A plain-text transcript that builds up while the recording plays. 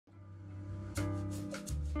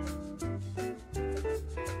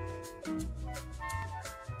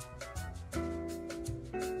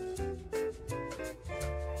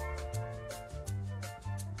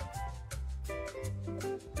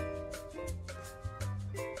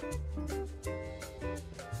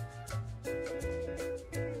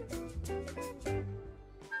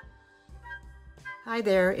Hi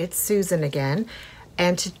there, it's Susan again,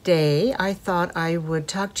 and today I thought I would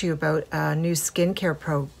talk to you about a new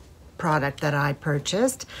skincare product that I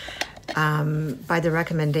purchased by the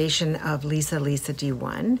recommendation of Lisa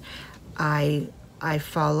D1. I've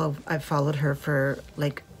followed her for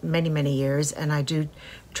like many years, and I do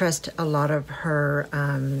trust a lot of her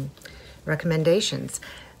recommendations.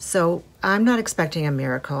 So I'm not expecting a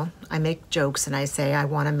miracle. I make jokes and I say I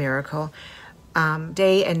want a miracle.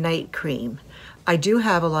 Day and night cream. I do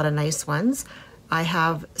have a lot of nice ones. I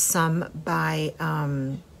have some by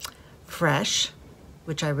Fresh,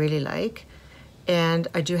 which I really like, and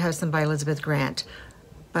I do have some by Elizabeth Grant.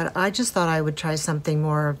 But I just thought I would try something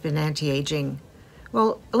more of an anti-aging.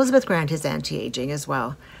 Well, Elizabeth Grant is anti-aging as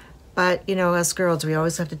well. But, you know, us girls, we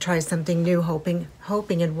always have to try something new, hoping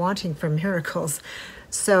and wanting for miracles.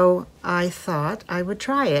 So I thought I would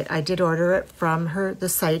try it. I did order it from the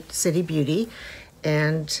site City Beauty.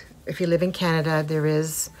 And if you live in Canada, there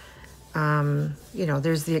is,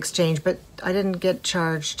 there's the exchange, but I didn't get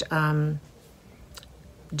charged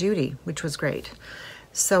duty, which was great.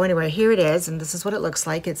 So anyway, here it is, and this is what it looks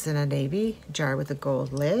like. It's in a navy jar with a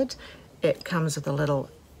gold lid. It comes with a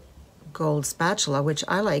little gold spatula, which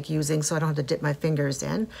I like using so I don't have to dip my fingers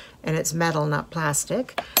in, and it's metal, not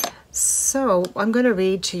plastic. So I'm going to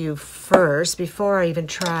read to you first, before I even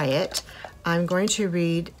try it. I'm going to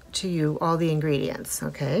read to you all the ingredients,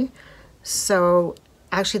 okay? So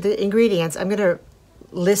actually the ingredients, I'm going to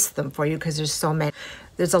list them for you because there's so many.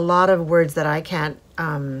 There's a lot of words that I can't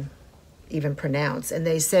even pronounce, and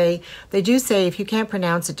they do say if you can't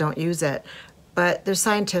pronounce it, don't use it, but they're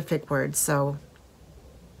scientific words, so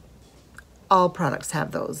all products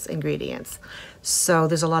have those ingredients. So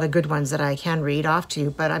there's a lot of good ones that I can read off to you,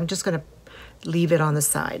 but I'm just going to leave it on the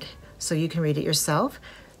side so you can read it yourself.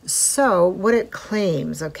 So what it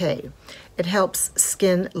claims, okay, it helps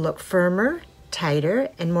skin look firmer, tighter,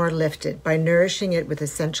 and more lifted by nourishing it with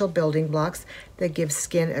essential building blocks that give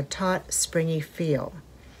skin a taut, springy feel.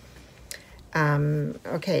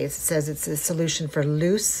 Okay, it says it's a solution for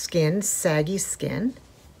loose skin, saggy skin.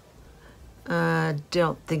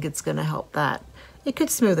 Don't think it's going to help that. It could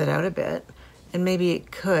smooth it out a bit, and maybe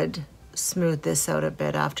it could smooth this out a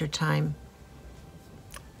bit after time.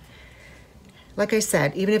 Like I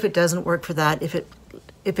said, even if it doesn't work for that, if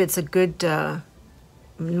it's a good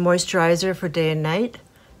moisturizer for day and night,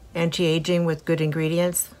 anti-aging with good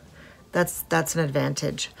ingredients, that's an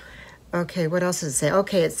advantage. Okay, what else does it say?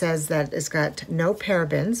 Okay, it says that it's got no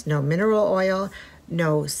parabens, no mineral oil,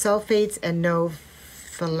 no sulfates, and no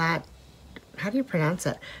how do you pronounce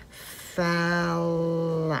it?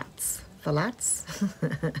 Phthalates.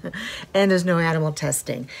 And there's no animal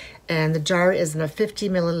testing. And the jar is in a 50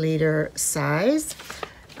 milliliter size.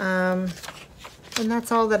 And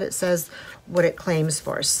that's all that it says, what it claims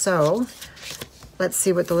for. So let's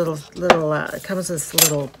see what the it comes with this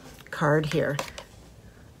little card here.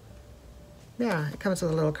 Yeah, it comes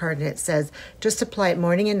with a little card, and it says, just apply it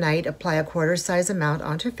morning and night, apply a quarter size amount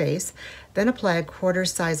onto face, then apply a quarter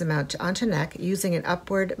size amount onto neck using an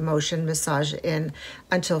upward motion, massage in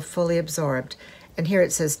until fully absorbed. And here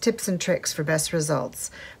it says, tips and tricks for best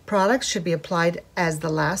results. Products should be applied as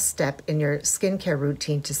the last step in your skincare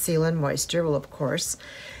routine to seal in moisture, well, of course,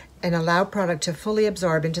 and allow product to fully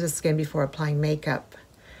absorb into the skin before applying makeup.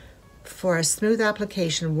 For a smooth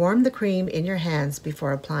application, warm the cream in your hands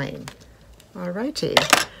before applying. Alrighty,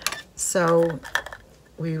 so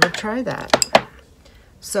we will try that.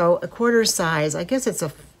 So a quarter size, I think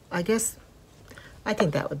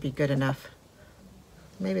that would be good enough.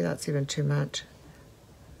 Maybe that's even too much.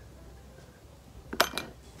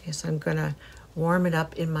 Okay, so I'm gonna warm it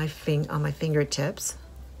up on my fingertips.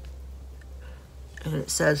 And it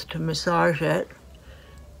says to massage it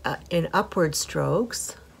in upward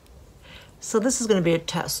strokes. So this is gonna be a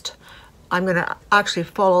test. I'm going to actually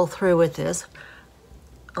follow through with this.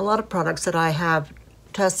 A lot of products that I have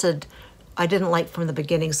tested, I didn't like from the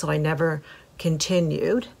beginning, so I never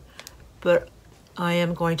continued. But I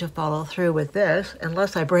am going to follow through with this,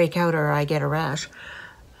 unless I break out or I get a rash.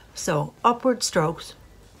 So, upward strokes.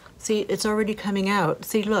 See, it's already coming out.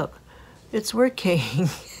 See, look, it's working.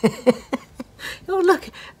 Oh,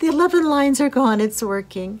 look, the 11 lines are gone. It's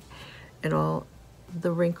working. And all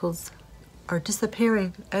the wrinkles are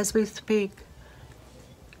disappearing as we speak.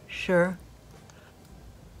 Sure.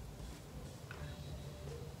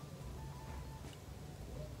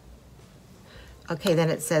 Okay, then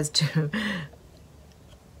it says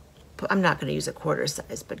I'm not going to use a quarter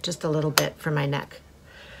size, but just a little bit for my neck.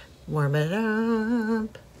 Warm it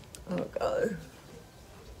up. Oh, God.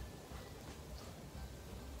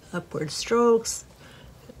 Upward strokes.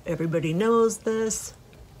 Everybody knows this.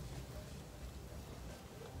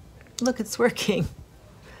 Look, it's working.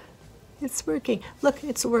 It's working. Look,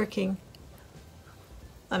 it's working.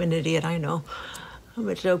 I'm an idiot, I know. I'm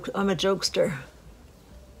a jokester.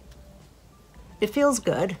 It feels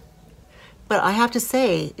good, but I have to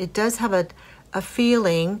say, it does have a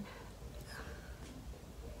feeling,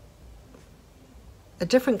 a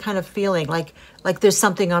different kind of feeling, like there's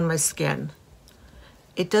something on my skin.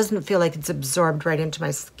 It doesn't feel like it's absorbed right into my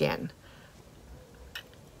skin.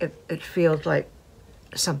 It feels like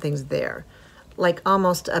something's there, like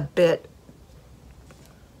almost a bit,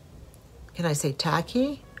 can I say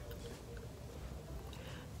tacky?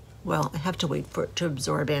 Well, I have to wait for it to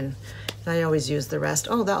absorb in. And I always use the rest.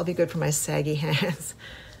 Oh, that'll be good for my saggy hands.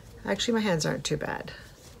 Actually, my hands aren't too bad.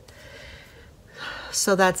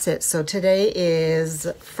 So that's it. So today is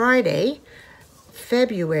Friday,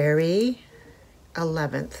 February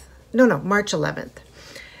 11th. No, March 11th.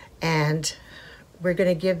 And we're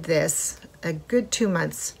gonna give this a good 2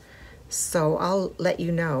 months. So I'll let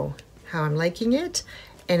you know how I'm liking it.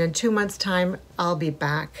 And in 2 months' time, I'll be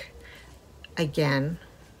back again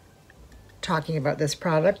talking about this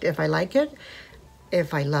product, if I like it,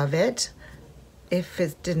 if I love it, if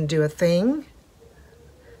it didn't do a thing,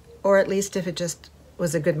 or at least if it just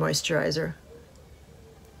was a good moisturizer.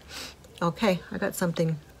 Okay, I got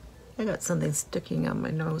something sticking on my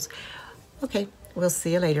nose. Okay, we'll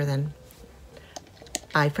see you later then.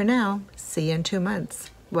 Bye for now. See you in 2 months.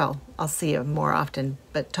 Well, I'll see you more often,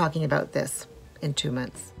 but talking about this in 2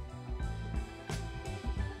 months.